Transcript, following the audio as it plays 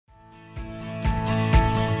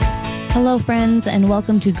Hello, friends, and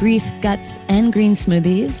welcome to Grief, Guts, and Green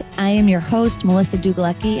Smoothies. I am your host, Melissa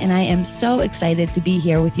Dugalecki, and I am so excited to be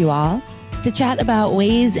here with you all to chat about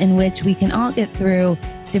ways in which we can all get through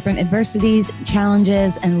different adversities,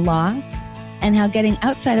 challenges, and loss, and how getting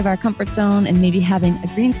outside of our comfort zone and maybe having a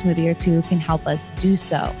green smoothie or two can help us do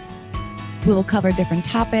so. We will cover different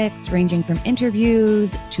topics ranging from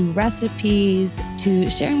interviews to recipes to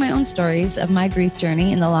sharing my own stories of my grief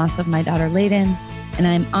journey and the loss of my daughter, Leyden. And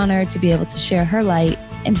I'm honored to be able to share her light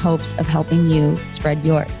in hopes of helping you spread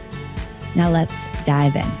yours. Now let's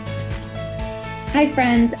dive in. Hi,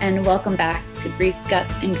 friends, and welcome back to Grief,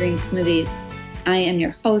 Guts, and Green Smoothies. I am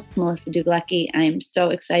your host, Melissa Dugalecki. I am so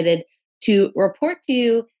excited to report to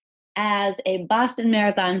you as a Boston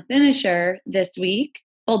Marathon finisher this week.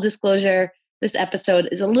 Full disclosure, this episode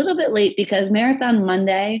is a little bit late because Marathon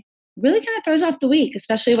Monday really kind of throws off the week,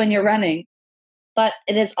 especially when you're running. But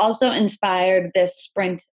it has also inspired this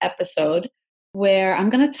sprint episode where I'm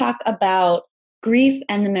going to talk about grief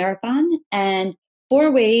and the marathon and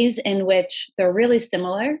 4 ways in which they're really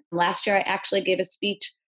similar. Last year, I actually gave a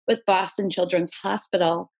speech with Boston Children's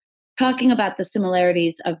Hospital talking about the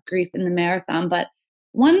similarities of grief and the marathon. But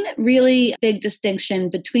one really big distinction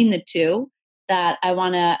between the two that I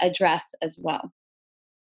want to address as well.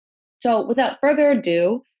 So without further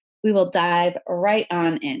ado, we will dive right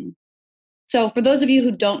on in. So for those of you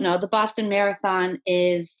who don't know, the Boston Marathon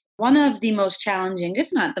is one of the most challenging, if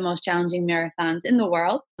not the most challenging marathons in the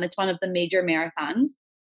world. It's one of the major marathons.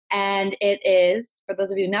 And it is, for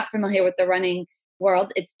those of you not familiar with the running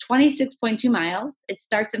world, it's 26.2 miles. It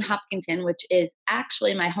starts in Hopkinton, which is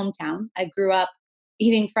actually my hometown. I grew up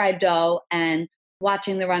eating fried dough and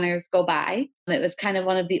watching the runners go by. It was kind of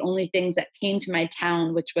one of the only things that came to my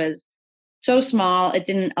town, which was so small, it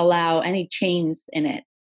didn't allow any chains in it.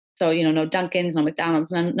 So, no Dunkin's, no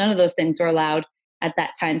McDonald's, none of those things were allowed at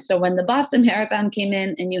that time. So when the Boston Marathon came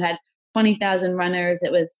in and you had 20,000 runners,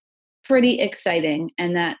 it was pretty exciting.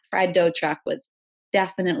 And that fried dough truck was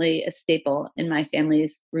definitely a staple in my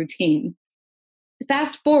family's routine.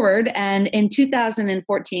 Fast forward, and in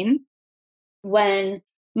 2014, when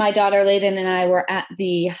my daughter Leyden and I were at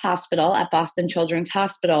the hospital, at Boston Children's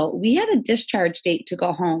Hospital, we had a discharge date to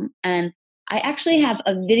go home. And I actually have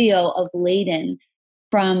a video of Leyden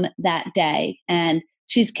from that day, and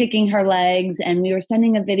she's kicking her legs, and we were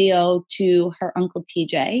sending a video to her uncle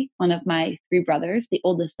TJ, one of my 3 brothers, the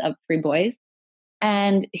oldest of 3 boys,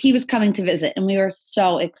 and he was coming to visit, and we were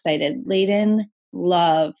so excited. Leyden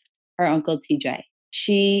loved her uncle TJ.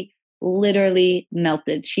 She literally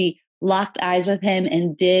melted. She locked eyes with him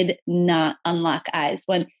and did not unlock eyes.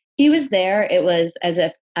 When he was there, it was as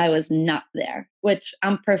if I was not there, which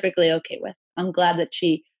I'm perfectly okay with. I'm glad that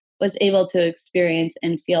she was able to experience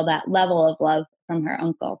and feel that level of love from her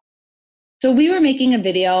uncle. So we were making a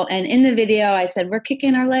video, and in the video I said, we're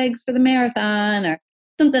kicking our legs for the marathon or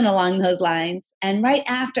something along those lines. And right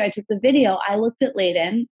after I took the video, I looked at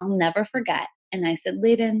Leyden, I'll never forget, and I said,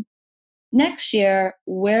 Leyden, next year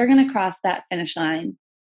we're going to cross that finish line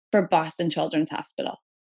for Boston Children's Hospital.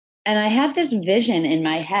 And I had this vision in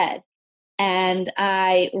my head, and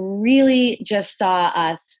I really just saw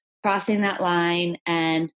us crossing that line,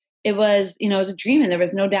 and it was a dream, and there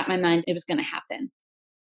was no doubt in my mind it was going to happen.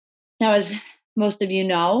 Now, as most of you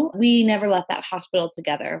know, we never left that hospital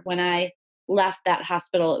together. When I left that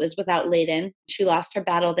hospital, it was without Leyden. She lost her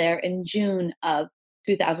battle there in June of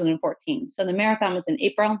 2014. So the marathon was in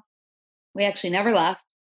April. We actually never left.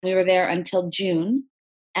 We were there until June.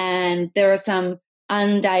 And there were some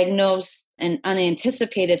undiagnosed and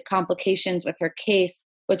unanticipated complications with her case,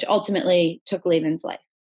 which ultimately took Leyden's life.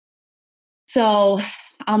 So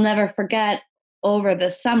I'll never forget, over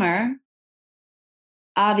the summer,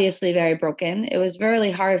 obviously very broken. It was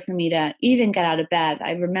really hard for me to even get out of bed.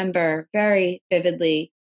 I remember very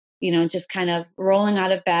vividly, just kind of rolling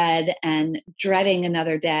out of bed and dreading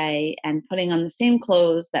another day and putting on the same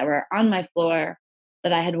clothes that were on my floor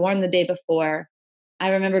that I had worn the day before. I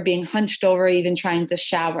remember being hunched over, even trying to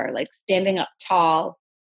shower, like standing up tall.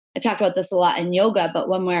 I talk about this a lot in yoga, but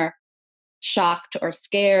when we're shocked or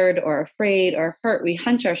scared or afraid or hurt, we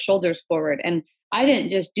hunch our shoulders forward. And I didn't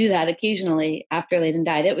just do that occasionally after Leyden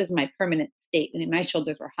died. It was my permanent state. I mean, my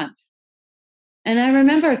shoulders were hunched. And I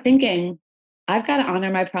remember thinking, I've got to honor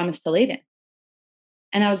my promise to Leyden.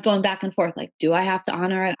 And I was going back and forth, like, do I have to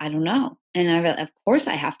honor it? I don't know. And I realized, of course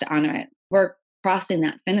I have to honor it. We're crossing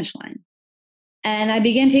that finish line. And I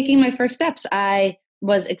began taking my first steps. I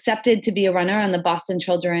was accepted to be a runner on the Boston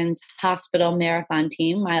Children's Hospital marathon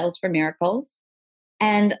team, Miles for Miracles.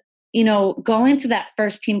 And, going to that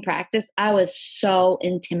first team practice, I was so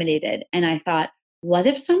intimidated. And I thought, what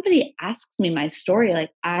if somebody asks me my story? Like,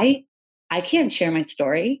 I I can't share my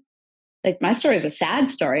story. Like my story is a sad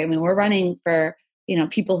story. I mean, we're running for,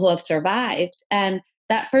 people who have survived. And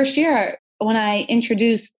that first year, when I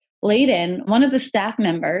introduced Leyden, one of the staff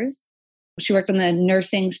members, she worked on the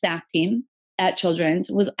nursing staff team at Children's,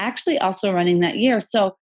 was actually also running that year.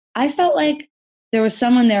 So I felt like there was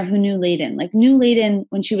someone there who knew Leyden, like knew Leyden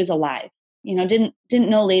when she was alive. Didn't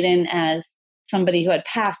know Leyden as somebody who had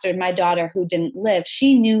passed, or my daughter who didn't live.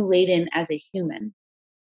 She knew Leyden as a human.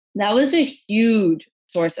 That was a huge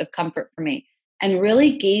source of comfort for me and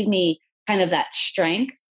really gave me kind of that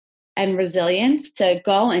strength and resilience to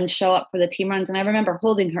go and show up for the team runs. And I remember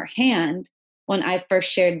holding her hand when I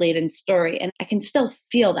first shared Leyden's story. And I can still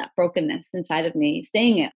feel that brokenness inside of me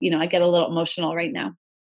saying it. I get a little emotional right now.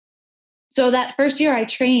 So that first year I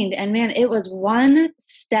trained, and man, it was one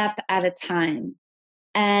step at a time.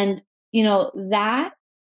 And, that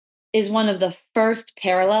is one of the first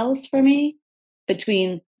parallels for me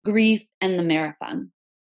between grief and the marathon.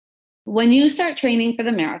 When you start training for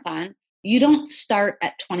the marathon, you don't start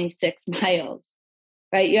at 26 miles,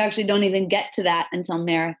 right? You actually don't even get to that until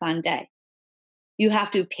marathon day. You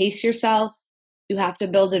have to pace yourself. You have to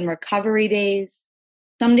build in recovery days.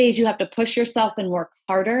 Some days you have to push yourself and work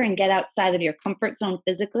harder and get outside of your comfort zone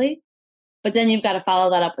physically, but then you've got to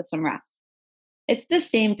follow that up with some rest. It's the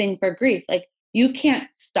same thing for grief. Like you can't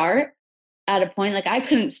start at a point, like I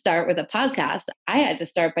couldn't start with a podcast. I had to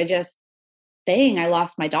start by just saying I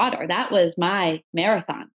lost my daughter. That was my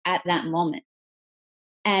marathon at that moment.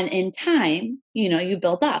 And in time, you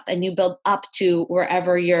build up and you build up to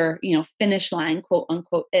wherever your, finish line, quote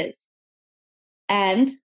unquote, is. And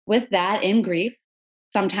with that, in grief,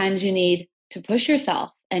 sometimes you need to push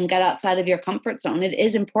yourself and get outside of your comfort zone. It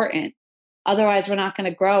is important. Otherwise, we're not going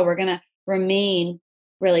to grow. We're going to remain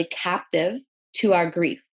really captive to our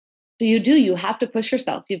grief. So you have to push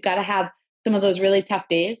yourself. You've got to have some of those really tough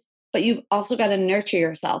days, but you've also got to nurture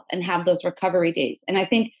yourself and have those recovery days. And I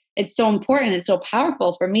think it's so important. It's so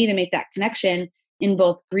powerful for me to make that connection in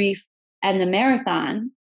both grief and the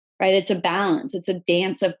marathon, right? It's a balance. It's a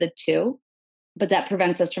dance of the two, but that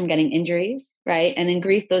prevents us from getting injuries, right? And in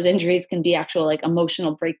grief, those injuries can be actual like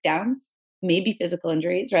emotional breakdowns, maybe physical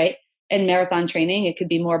injuries, right? In marathon training, it could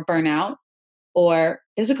be more burnout or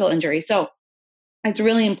physical injury. So it's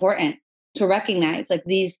really important to recognize like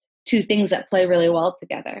these two things that play really well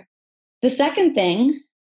together. The second thing,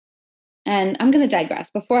 and I'm going to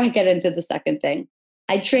digress before I get into the second thing.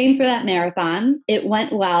 I trained for that marathon. It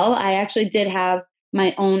went well. I actually did have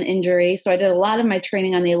my own injury. So I did a lot of my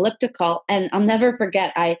training on the elliptical. And I'll never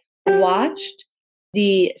forget, I watched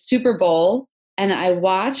the Super Bowl and I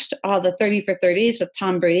watched all the 30 for 30s with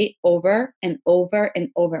Tom Brady over and over and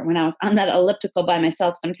over when I was on that elliptical by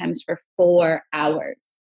myself, sometimes for 4 hours.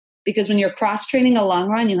 Because when you're cross training a long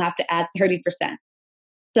run, you have to add 30%.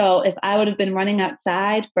 So if I would have been running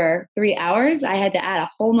outside for 3 hours, I had to add a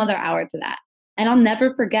whole nother hour to that. And I'll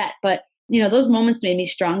never forget, but those moments made me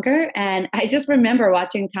stronger. And I just remember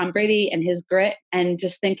watching Tom Brady and his grit and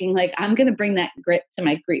just thinking like, I'm going to bring that grit to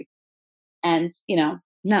my grief. And,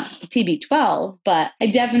 not TB12, but I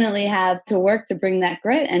definitely have to work to bring that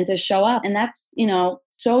grit and to show up. And that's,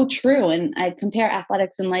 so true. And I compare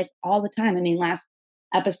athletics and life all the time. I mean, last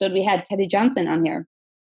episode, we had Teddy Johnson on here.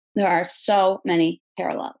 There are so many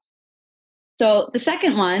parallels. So the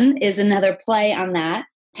second one is another play on that.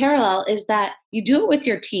 Parallel is that you do it with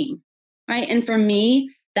your team, right? And for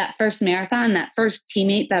me, that first marathon, that first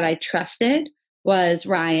teammate that I trusted was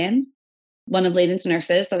Ryan, one of Leyden's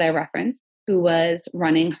nurses that I referenced, who was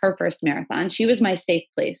running her first marathon. She was my safe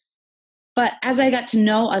place. But as I got to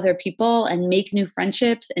know other people and make new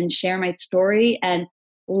friendships and share my story and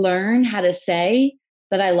learn how to say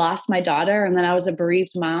that I lost my daughter and that I was a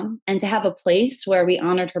bereaved mom, and to have a place where we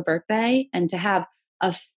honored her birthday and to have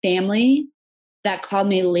a family that called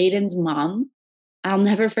me Leyden's mom. I'll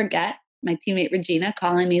never forget my teammate Regina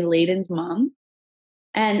calling me Leyden's mom.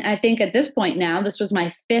 And I think at this point now, this was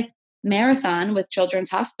my 5th marathon with Children's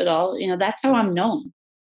Hospital. That's how I'm known.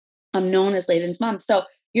 I'm known as Leyden's mom. So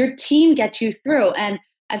your team gets you through. And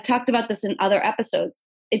I've talked about this in other episodes.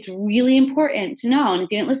 It's really important to know. And if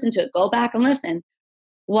you didn't listen to it, go back and listen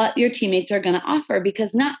what your teammates are going to offer,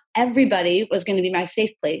 because not everybody was going to be my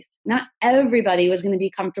safe place. Not everybody was going to be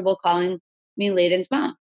comfortable calling me Leyden's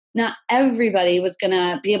mom. Not everybody was going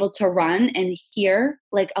to be able to run and hear,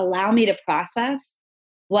 like allow me to process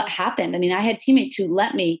what happened. I mean, I had teammates who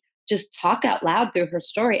let me just talk out loud through her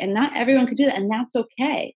story, and not everyone could do that. And that's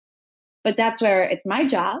okay. But that's where it's my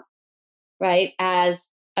job, right, as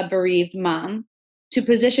a bereaved mom, to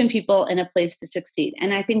position people in a place to succeed.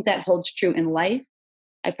 And I think that holds true in life.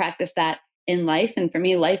 I practice that in life. And for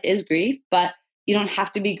me, life is grief, but You don't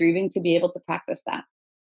have to be grieving to be able to practice that.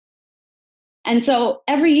 And so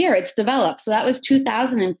every year it's developed. So that was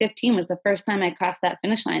 2015 was the first time I crossed that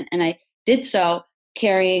finish line. And I did so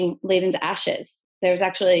carrying Leyden's ashes. There's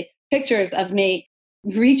actually pictures of me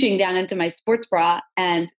reaching down into my sports bra,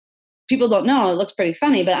 and people don't know, it looks pretty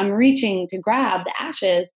funny, but I'm reaching to grab the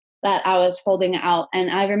ashes that I was holding out. And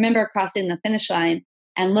I remember crossing the finish line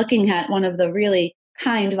and looking at one of the really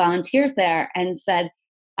kind volunteers there and said,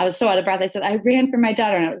 I was so out of breath. I said, I ran for my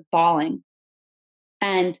daughter, and I was bawling.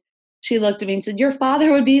 And she looked at me and said, your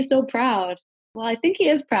father would be so proud. Well, I think he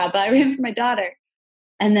is proud, but I ran for my daughter,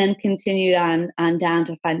 and then continued on down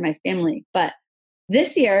to find my family. But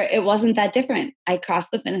this year, it wasn't that different. I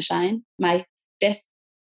crossed the finish line, my 5th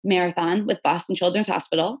marathon with Boston Children's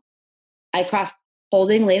Hospital. I crossed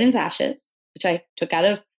holding Leyden's ashes, which I took out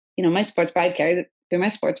of, my sports bra. I carried it through my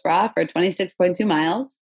sports bra for 26.2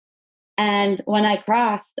 miles. And when I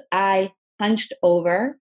crossed, I hunched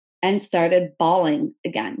over and started bawling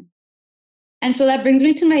again. And so that brings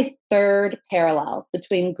me to my third parallel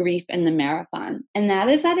between grief and the marathon. And that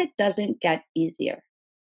is that it doesn't get easier.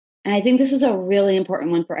 And I think this is a really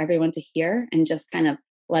important one for everyone to hear and just kind of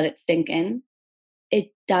let it sink in.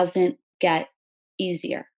 It doesn't get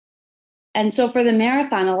easier. And so for the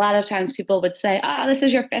marathon, a lot of times people would say, oh, this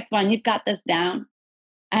is your 5th one. You've got this down.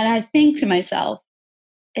 And I think to myself,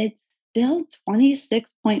 it's still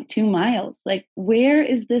 26.2 miles. Like, where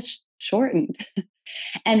is this shortened?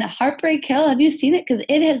 And Heartbreak Hill, have you seen it? Because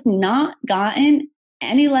it has not gotten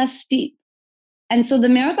any less steep. And so the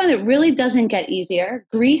marathon, it really doesn't get easier.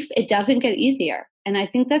 Grief, it doesn't get easier. And I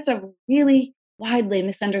think that's a really widely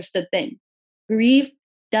misunderstood thing. Grief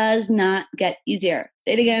does not get easier.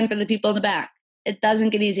 Say it again for the people in the back. It doesn't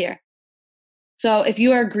get easier. So if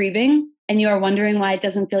you are grieving and you are wondering why it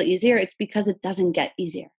doesn't feel easier, it's because it doesn't get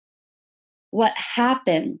easier. What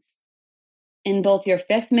happens in both your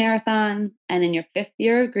 5th marathon and in your 5th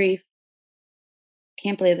year of grief,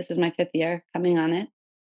 can't believe this is my 5th year coming on it,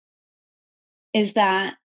 is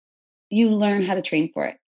that you learn how to train for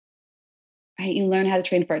it, right? You learn how to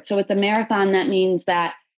train for it. So with the marathon, that means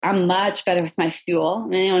that I'm much better with my fuel.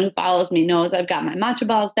 Anyone who follows me knows I've got my matcha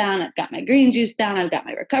balls down. I've got my green juice down. I've got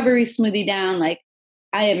my recovery smoothie down.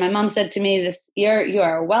 My mom said to me this year, you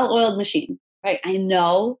are a well-oiled machine, right? I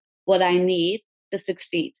know what I need to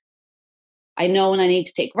succeed. I know when I need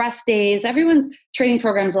to take rest days. Everyone's training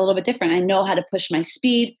program is a little bit different. I know how to push my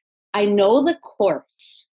speed. I know the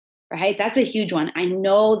course, right? That's a huge one. I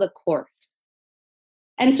know the course.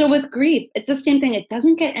 And so with grief, it's the same thing. It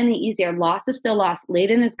doesn't get any easier. Loss is still lost.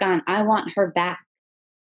 Leyden is gone. I want her back.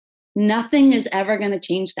 Nothing is ever going to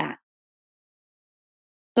change that.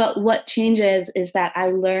 But what changes is that I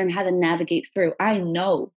learn how to navigate through. I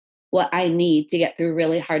know what I need to get through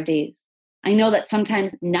really hard days. I know that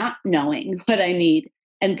sometimes not knowing what I need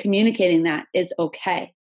and communicating that is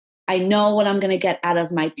okay. I know what I'm going to get out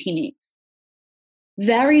of my teammates.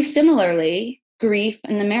 Very similarly, grief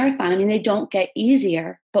and the marathon, they don't get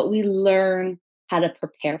easier, but we learn how to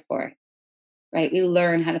prepare for it, right? We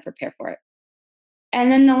learn how to prepare for it.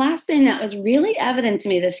 And then the last thing that was really evident to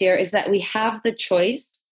me this year is that we have the choice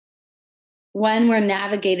when we're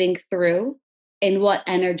navigating through in what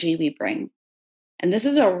energy we bring. And this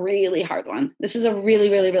is a really hard one. This is a really,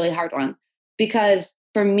 really, really hard one, because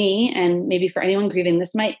for me, and maybe for anyone grieving,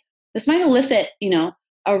 this might elicit,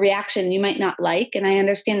 a reaction you might not like. And I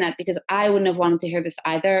understand that, because I wouldn't have wanted to hear this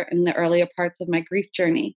either in the earlier parts of my grief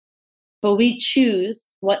journey. But we choose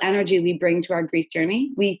what energy we bring to our grief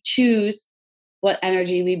journey. We choose what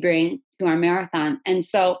energy we bring to our marathon. And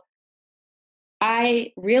so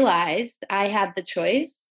I realized I had the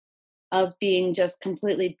choice of being just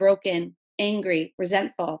completely broken, angry,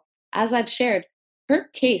 resentful. As I've shared, her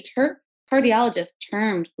cardiologist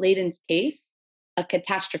termed Leyden's case a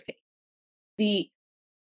catastrophe. The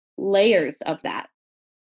layers of that,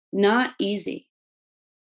 not easy,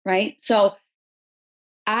 right? So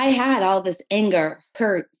I had all this anger,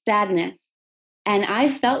 hurt, sadness, and I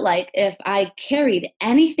felt like if I carried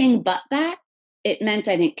anything but that, it meant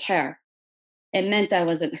I didn't care. It meant I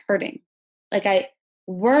wasn't hurting. Like, I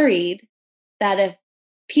worried that if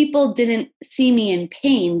people didn't see me in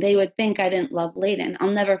pain, they would think I didn't love Leyden.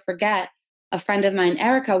 I'll never forget, a friend of mine,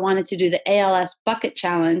 Erica, wanted to do the ALS bucket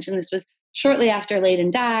challenge. And this was shortly after Leyden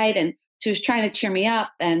died. And she was trying to cheer me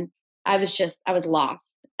up. And I was lost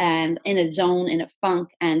and in a zone, in a funk.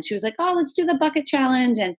 And she was like, oh, let's do the bucket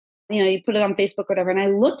challenge. And, you put it on Facebook or whatever. And I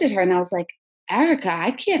looked at her and I was like, Erica,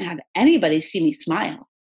 I can't have anybody see me smile.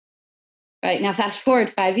 Right now, fast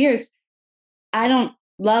forward 5 years, I don't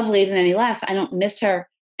love Leyden any less. I don't miss her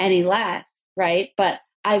any less, right? But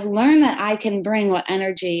I've learned that I can bring what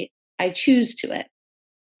energy I choose to it.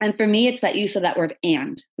 And for me, it's that use of that word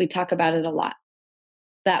and. We talk about it a lot,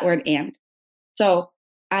 that word and. So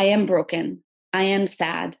I am broken. I am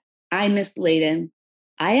sad. I miss Leyden.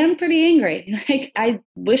 I am pretty angry. Like, I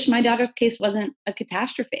wish my daughter's case wasn't a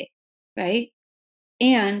catastrophe, right?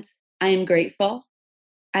 And I am grateful.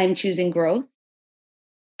 I'm choosing growth.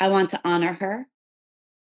 I want to honor her.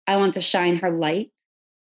 I want to shine her light.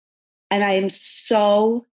 And I am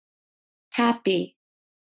so happy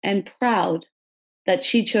and proud that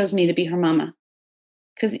she chose me to be her mama.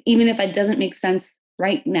 Because even if it doesn't make sense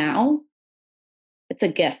right now, it's a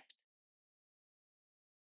gift.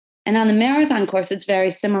 And on the marathon course, it's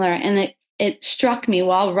very similar. And it struck me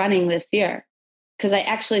while running this year, because I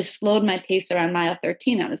actually slowed my pace around mile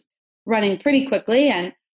 13. I was running pretty quickly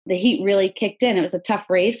and the heat really kicked in. It was a tough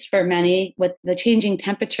race for many with the changing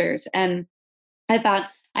temperatures. And I thought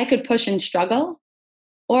I could push and struggle,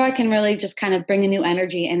 or I can really just kind of bring a new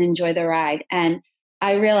energy and enjoy the ride. And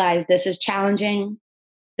I realized this is challenging.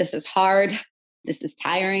 This is hard. This is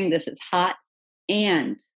tiring. This is hot.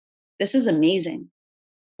 And this is amazing.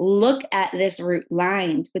 Look at this route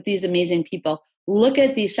lined with these amazing people. Look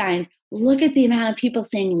at these signs. Look at the amount of people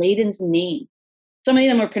saying Leyden's name. So many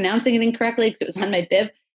of them were pronouncing it incorrectly because it was on my bib.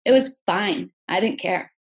 It was fine. I didn't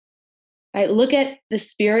care. Right? Look at the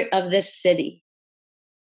spirit of this city.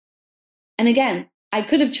 And again, I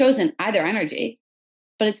could have chosen either energy,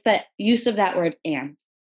 but it's the use of that word and.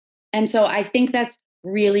 And so I think that's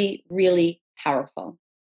really, really powerful.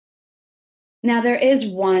 Now, there is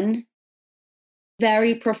one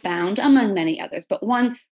very profound, among many others, but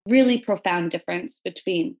one really profound difference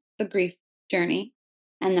between the grief journey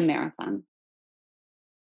and the marathon.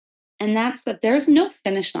 And that's that there's no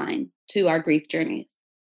finish line to our grief journeys.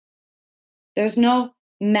 There's no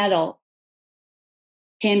medal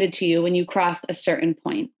handed to you when you cross a certain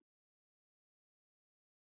point.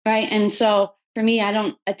 Right? And so for me, I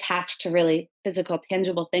don't attach to really physical,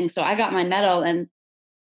 tangible things. So I got my medal and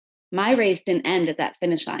my race didn't end at that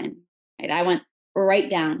finish line. Right? I went right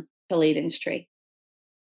down to Leyden's tree,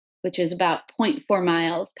 which is about 0.4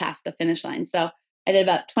 miles past the finish line. So I did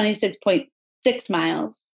about 26.6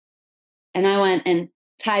 miles. And I went and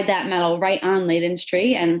tied that medal right on Leyden's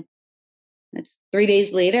tree. And it's 3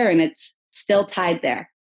 days later and it's still tied there.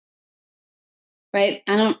 Right?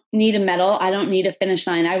 I don't need a medal. I don't need a finish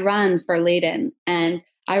line. I run for Leyden and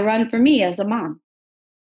I run for me as a mom.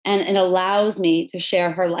 And it allows me to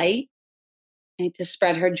share her light, right? To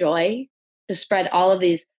spread her joy, to spread all of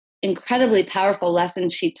these incredibly powerful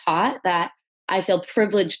lessons she taught that I feel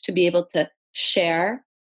privileged to be able to share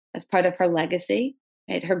as part of her legacy,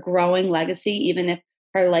 right? Her growing legacy, even if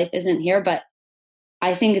her life isn't here. But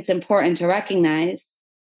I think it's important to recognize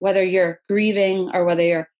whether you're grieving or whether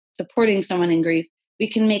you're supporting someone in grief, we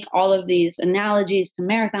can make all of these analogies to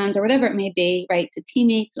marathons or whatever it may be, right? To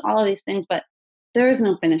teammates and all of these things, but there is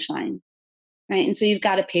no finish line, right? And so you've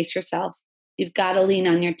got to pace yourself. You've got to lean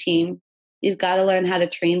on your team. You've got to learn how to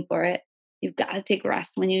train for it. You've got to take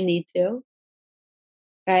rest when you need to,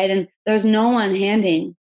 right? And there's no one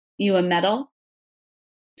handing you a medal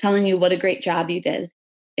telling you what a great job you did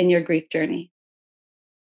in your grief journey.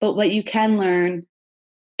 But what you can learn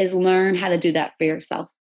is learn how to do that for yourself.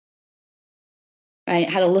 Right?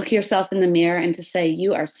 How to look yourself in the mirror and to say,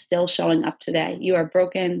 you are still showing up today. You are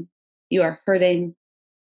broken. You are hurting.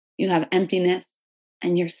 You have emptiness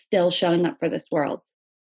and you're still showing up for this world.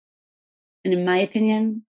 And in my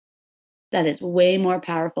opinion, that is way more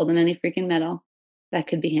powerful than any freaking medal that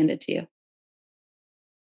could be handed to you.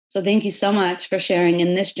 So thank you so much for sharing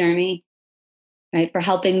in this journey, right? For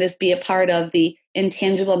helping this be a part of the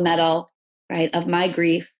intangible medal, right? Of my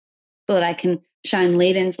grief so that I can shine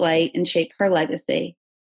Leyden's light and shape her legacy.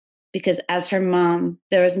 Because as her mom,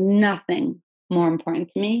 there is nothing more important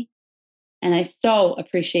to me. And I so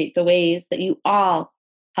appreciate the ways that you all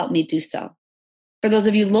help me do so. For those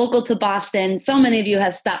of you local to Boston, so many of you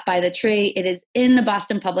have stopped by the tree. It is in the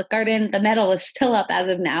Boston Public Garden. The medal is still up as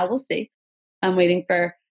of now. We'll see. I'm waiting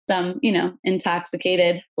for some,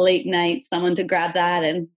 intoxicated late night, someone to grab that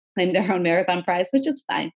and claim their own marathon prize, which is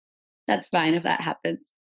fine. That's fine if that happens.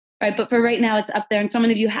 Right, but for right now, it's up there. And so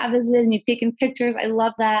many of you have visited and you've taken pictures. I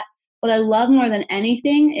love that. What I love more than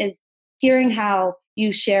anything is hearing how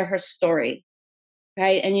you share her story,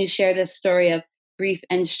 right? And you share this story of grief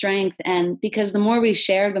and strength. And because the more we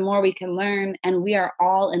share, the more we can learn. And we are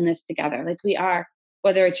all in this together. Like we are,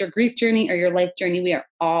 whether it's your grief journey or your life journey, we are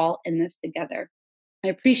all in this together. I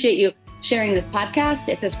appreciate you sharing this podcast.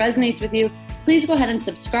 If this resonates with you, please go ahead and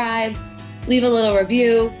subscribe, leave a little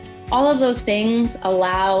review. All of those things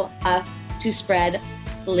allow us to spread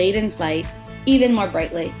Leyden's light even more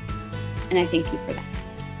brightly. And I thank you for that.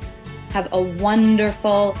 Have a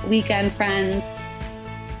wonderful weekend, friends.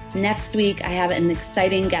 Next week, I have an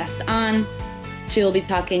exciting guest on. She will be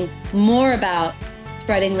talking more about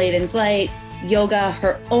spreading Leyden's light, yoga,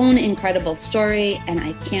 her own incredible story, and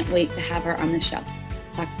I can't wait to have her on the show.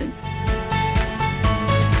 Talk soon.